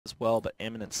as well, but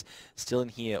Eminence still in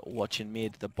here watching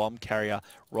mid. The bomb carrier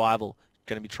Rival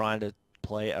going to be trying to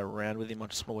play around with him. I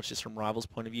just want to watch this from Rival's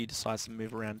point of view. Decides to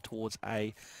move around towards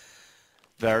A.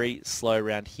 Very slow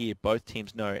round here. Both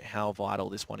teams know how vital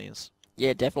this one is.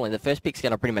 Yeah, definitely. The first pick's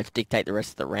going to pretty much dictate the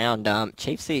rest of the round.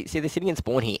 Chiefs, see, they're sitting in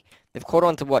spawn here. They've caught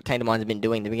on to what Tainted Minds have been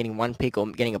doing. They've been getting one pick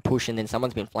or getting a push, and then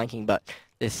someone's been flanking, but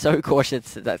they're so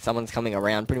cautious that someone's coming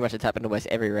around. Pretty much it's happened to us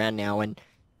every round now, and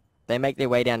they make their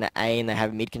way down to A, and they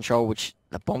have mid control, which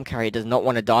the bomb carrier does not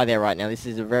want to die there right now. This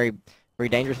is a very, very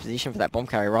dangerous position for that bomb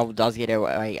carrier. Rival does get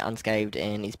away unscathed,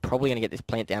 and he's probably going to get this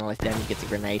plant down unless Damage gets a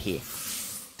grenade here.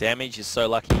 Damage is so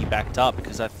lucky he backed up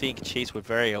because I think Chiefs were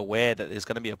very aware that there's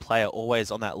going to be a player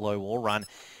always on that low wall run.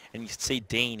 And you can see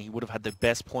Dean, he would have had the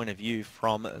best point of view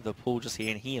from the pool just here,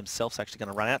 and he himself's actually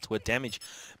going to run out to it. Damage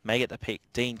may get the pick.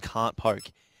 Dean can't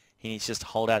poke. He needs to just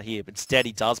hold out here, but instead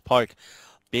he does poke.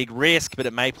 Big risk, but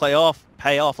it may pay off.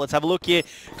 Let's have a look here.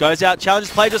 Goes out,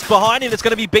 challenges play just behind him. It's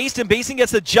going to be Beastin. Beastin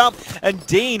gets the jump, and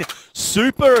Dean,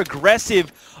 super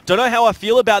aggressive. Don't know how I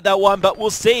feel about that one, but we'll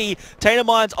see. Tainted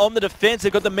Minds on the defense.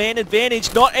 They've got the man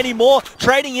advantage. Not anymore.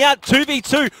 Trading out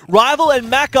 2v2. Rival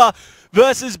and Macka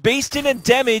versus Beastin and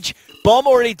Damage. Bomb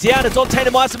already down. It's on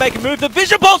Tainted Minds to make a move. The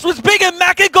Vision Pulse was big, and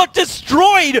Macka got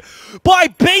destroyed by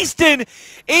Beastin.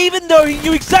 Even though he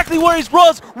knew exactly where he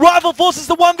was, Rival forces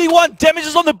the 1v1. Damage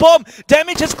is on the bomb.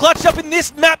 Damage has clutched up in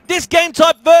this map, this game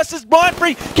type versus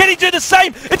Mindfree. Can he do the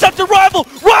same? It's up to Rival.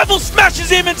 Rival smashes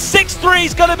him, and 6-3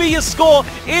 is going to be your score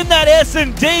in that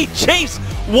SnD. Chiefs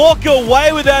walk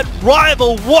away with that.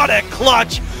 Rival, what a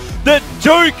clutch. The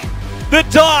Duke, the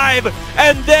dive,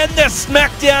 and then the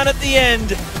smackdown at the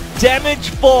end. Damage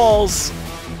falls.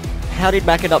 How did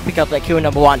Macka not pick up that kill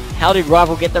number one? How did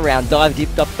Rival get the round? Dive,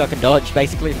 dip, duck, duck, and dodge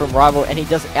basically from Rival, and he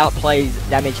just outplays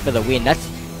Damage for the win.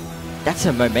 That's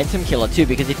a momentum killer too,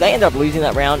 because if they end up losing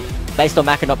that round based on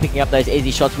Macka not picking up those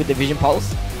easy shots with the Vision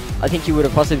Pulse, I think you would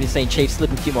have possibly seen Chiefs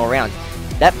slip a few more rounds.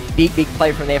 That big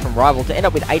play from there from Rival to end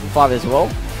up with 8-5 as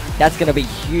well, that's going to be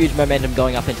huge momentum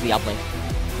going up into the uplink.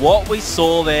 What we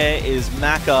saw there is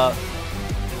Macka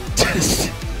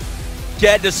just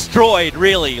get destroyed,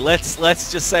 really. Let's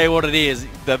just say what it is.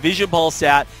 The Vision Pulse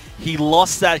out. He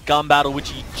lost that gun battle, which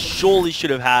he surely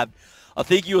should have had. I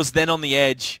think he was then on the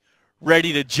edge,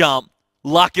 ready to jump.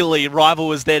 Luckily, Rival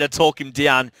was there to talk him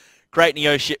down. Great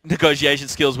negotiation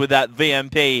skills with that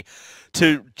VMP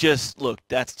to just, look,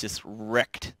 that's just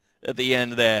wrecked at the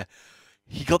end there.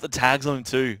 He got the tags on him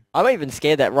too. I'm even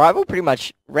scared that Rival pretty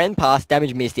much ran past,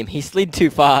 Damage missed him. He slid too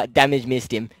far, Damage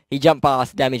missed him. He jumped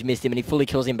past, Damage missed him, and he fully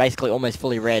kills him, basically almost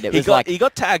fully red. He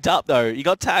got tagged up though. He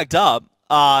got tagged up.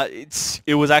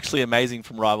 It was actually amazing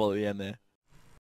from Rival at the end there.